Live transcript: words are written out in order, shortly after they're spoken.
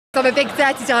I'm a big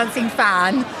Dirty Dancing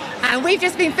fan, and we've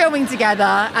just been filming together,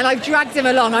 and I've dragged him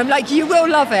along. I'm like, you will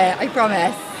love it, I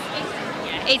promise.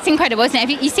 It's incredible, isn't it?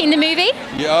 Have you seen the movie?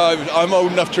 Yeah, I'm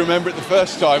old enough to remember it the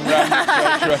first time round,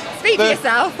 etc. Speak for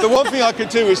yourself. The one thing I could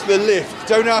do is the lift.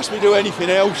 Don't ask me to do anything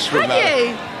else from that. Can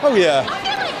you? Oh yeah. I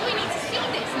feel like we need to see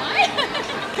this,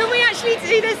 no? Can we actually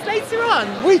do this later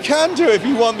on? We can do it if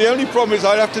you want. The only problem is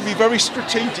I'd have to be very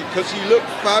strategic because you look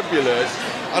fabulous.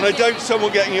 And I don't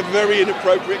someone getting a very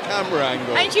inappropriate camera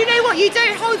angle. And you know what? You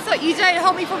don't hold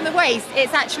me from the waist.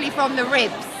 It's actually from the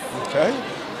ribs. Okay.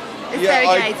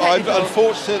 It's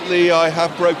Unfortunately, I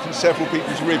have broken several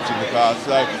people's ribs in the past,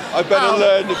 so I better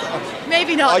learn.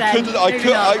 Maybe not.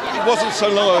 It wasn't so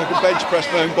long I could bench press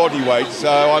my own body weight,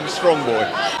 so I'm a strong boy.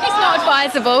 It's not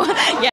advisable. Yeah.